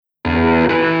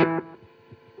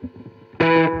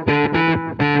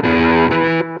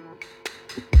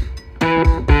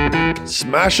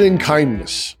Smashing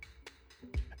kindness.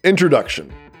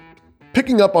 Introduction.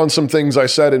 Picking up on some things I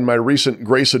said in my recent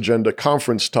Grace Agenda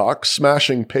conference talk,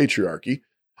 Smashing Patriarchy,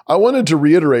 I wanted to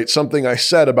reiterate something I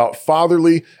said about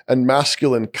fatherly and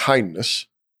masculine kindness,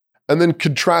 and then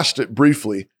contrast it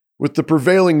briefly with the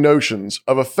prevailing notions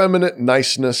of effeminate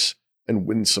niceness and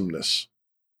winsomeness.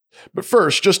 But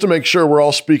first, just to make sure we're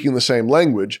all speaking the same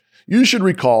language, you should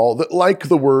recall that, like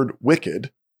the word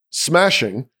wicked,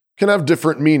 smashing can have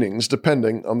different meanings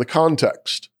depending on the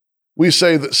context. We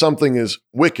say that something is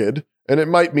wicked, and it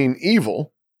might mean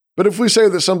evil, but if we say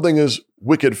that something is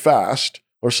wicked fast,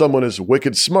 or someone is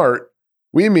wicked smart,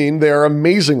 we mean they are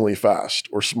amazingly fast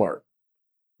or smart.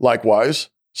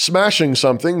 Likewise, smashing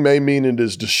something may mean it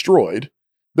is destroyed,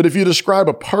 but if you describe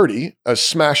a party as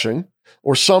smashing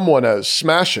or someone as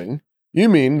smashing, you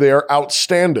mean they are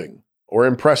outstanding or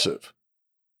impressive.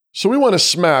 So we want to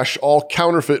smash all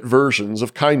counterfeit versions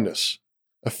of kindness,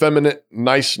 effeminate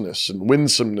niceness and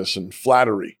winsomeness and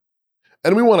flattery.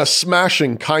 And we want a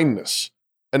smashing kindness,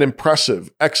 an impressive,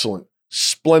 excellent,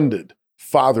 splendid,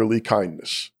 fatherly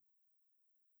kindness.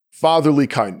 Fatherly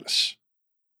kindness.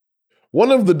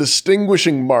 One of the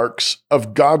distinguishing marks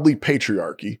of godly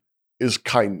patriarchy is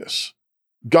kindness.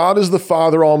 God is the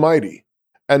Father Almighty,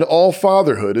 and all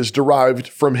fatherhood is derived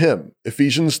from Him,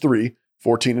 Ephesians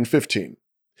 3:14 and 15.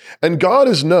 And God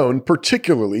is known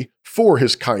particularly for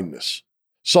His kindness.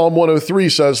 Psalm 103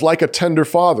 says, like a tender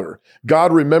father,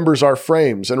 God remembers our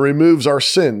frames and removes our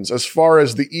sins as far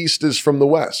as the east is from the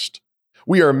west.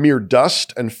 We are mere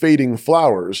dust and fading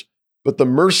flowers, but the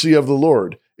mercy of the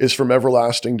Lord is from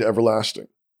everlasting to everlasting.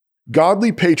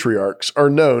 Godly patriarchs are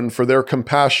known for their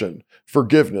compassion,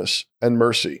 forgiveness, and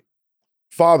mercy.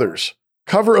 Fathers,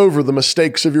 cover over the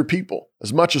mistakes of your people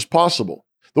as much as possible,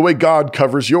 the way God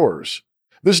covers yours.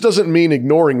 This doesn't mean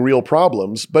ignoring real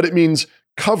problems, but it means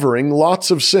covering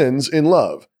lots of sins in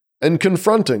love and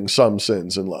confronting some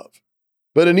sins in love.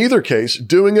 But in either case,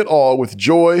 doing it all with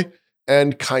joy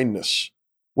and kindness.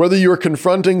 Whether you are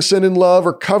confronting sin in love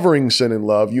or covering sin in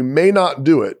love, you may not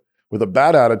do it with a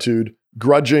bad attitude,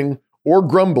 grudging, or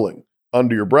grumbling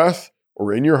under your breath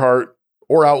or in your heart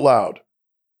or out loud.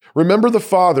 Remember the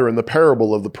father in the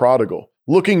parable of the prodigal,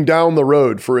 looking down the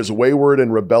road for his wayward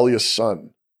and rebellious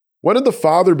son. What had the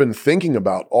father been thinking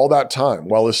about all that time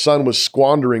while his son was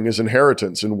squandering his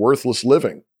inheritance in worthless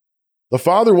living? The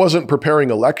father wasn't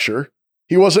preparing a lecture.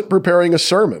 He wasn't preparing a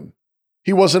sermon.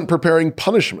 He wasn't preparing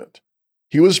punishment.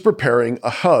 He was preparing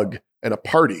a hug and a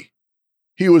party.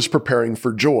 He was preparing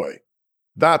for joy.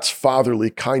 That's fatherly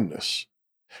kindness.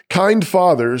 Kind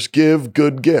fathers give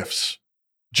good gifts.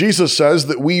 Jesus says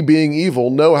that we, being evil,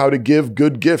 know how to give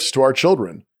good gifts to our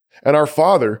children, and our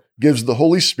Father gives the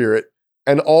Holy Spirit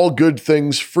and all good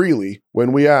things freely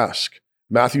when we ask.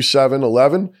 Matthew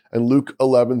 7:11 and Luke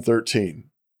 11:13.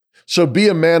 So be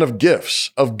a man of gifts,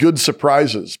 of good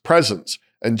surprises, presents,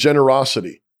 and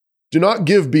generosity. Do not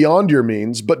give beyond your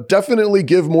means, but definitely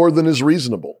give more than is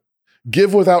reasonable.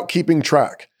 Give without keeping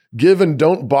track. Give and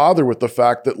don't bother with the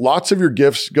fact that lots of your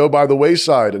gifts go by the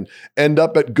wayside and end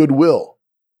up at Goodwill.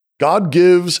 God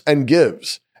gives, and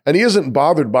He isn't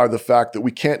bothered by the fact that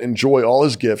we can't enjoy all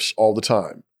His gifts all the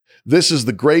time. This is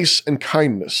the grace and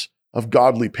kindness of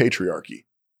godly patriarchy.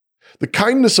 The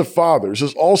kindness of fathers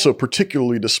is also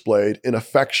particularly displayed in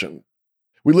affection.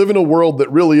 We live in a world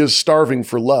that really is starving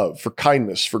for love, for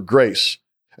kindness, for grace,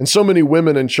 and so many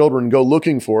women and children go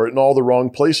looking for it in all the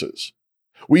wrong places.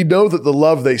 We know that the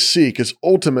love they seek is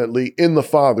ultimately in the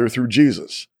Father through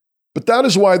Jesus. But that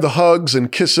is why the hugs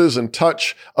and kisses and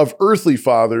touch of earthly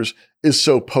fathers is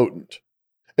so potent.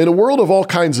 In a world of all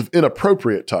kinds of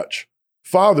inappropriate touch,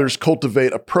 fathers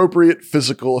cultivate appropriate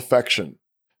physical affection.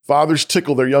 Fathers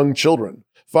tickle their young children.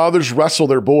 Fathers wrestle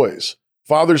their boys.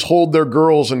 Fathers hold their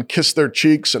girls and kiss their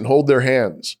cheeks and hold their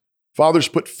hands. Fathers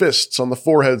put fists on the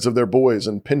foreheads of their boys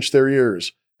and pinch their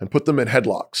ears and put them in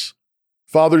headlocks.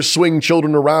 Fathers swing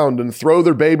children around and throw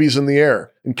their babies in the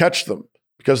air and catch them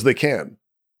because they can.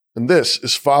 And this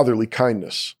is fatherly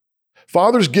kindness.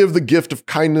 Fathers give the gift of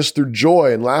kindness through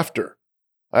joy and laughter.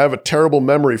 I have a terrible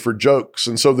memory for jokes,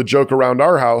 and so the joke around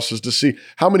our house is to see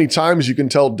how many times you can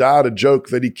tell Dad a joke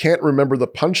that he can't remember the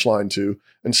punchline to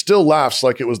and still laughs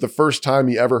like it was the first time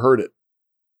he ever heard it.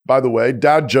 By the way,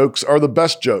 dad jokes are the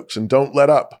best jokes, and don't let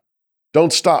up.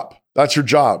 Don't stop. That's your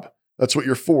job. That's what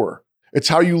you're for. It's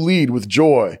how you lead with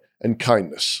joy and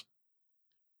kindness.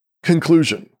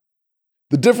 Conclusion.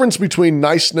 The difference between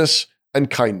niceness and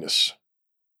kindness.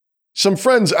 Some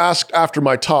friends asked after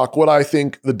my talk what I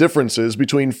think the difference is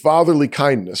between fatherly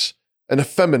kindness and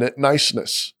effeminate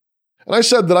niceness. And I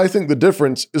said that I think the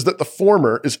difference is that the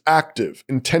former is active,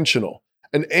 intentional,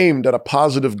 and aimed at a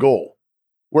positive goal.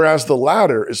 whereas the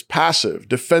latter is passive,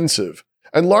 defensive,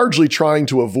 and largely trying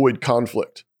to avoid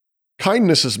conflict.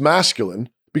 Kindness is masculine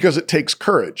because it takes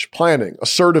courage, planning,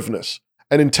 assertiveness,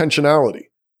 and intentionality.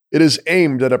 It is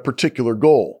aimed at a particular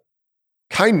goal.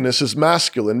 Kindness is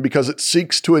masculine because it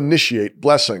seeks to initiate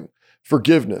blessing,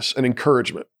 forgiveness, and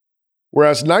encouragement,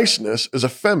 whereas niceness is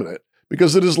effeminate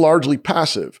because it is largely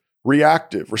passive,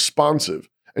 reactive, responsive,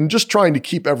 and just trying to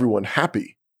keep everyone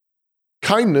happy.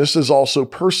 Kindness is also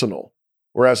personal,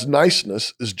 whereas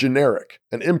niceness is generic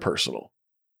and impersonal.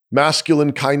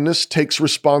 Masculine kindness takes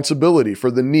responsibility for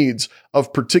the needs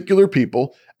of particular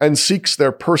people and seeks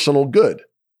their personal good.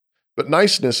 But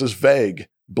niceness is vague,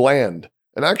 bland,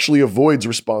 and actually avoids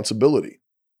responsibility.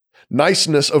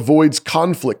 Niceness avoids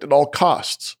conflict at all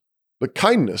costs, but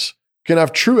kindness can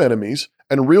have true enemies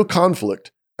and real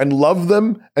conflict and love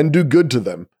them and do good to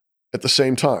them at the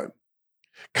same time.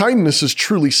 Kindness is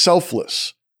truly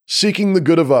selfless, seeking the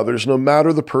good of others no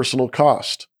matter the personal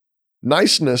cost.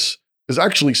 Niceness is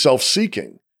actually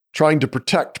self-seeking, trying to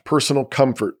protect personal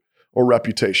comfort or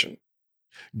reputation.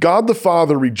 God the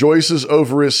Father rejoices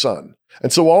over his Son,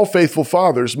 and so all faithful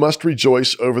fathers must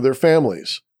rejoice over their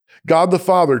families. God the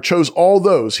Father chose all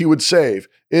those he would save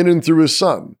in and through his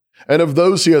Son, and of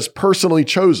those he has personally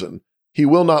chosen, he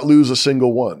will not lose a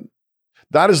single one.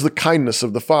 That is the kindness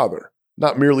of the Father,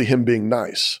 not merely him being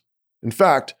nice. In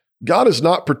fact, God is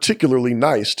not particularly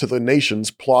nice to the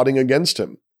nations plotting against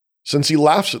him, since he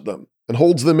laughs at them and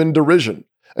holds them in derision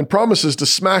and promises to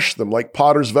smash them like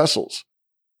potter's vessels.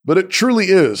 But it truly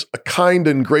is a kind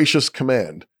and gracious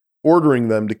command, ordering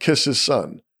them to kiss his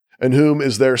Son, in whom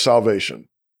is their salvation.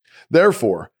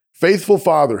 Therefore, faithful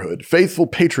fatherhood, faithful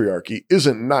patriarchy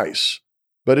isn't nice,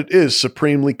 but it is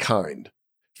supremely kind.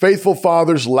 Faithful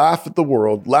fathers laugh at the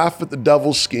world, laugh at the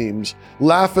devil's schemes,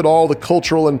 laugh at all the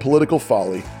cultural and political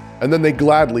folly, and then they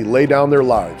gladly lay down their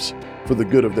lives for the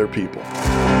good of their people.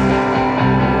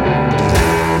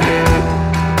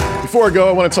 Before I go,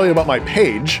 I want to tell you about my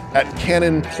page at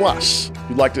Canon Plus. If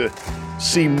you'd like to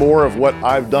see more of what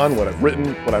I've done, what I've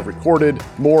written, what I've recorded,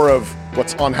 more of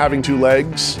what's on Having Two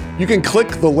Legs, you can click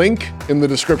the link in the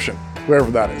description,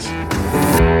 wherever that is.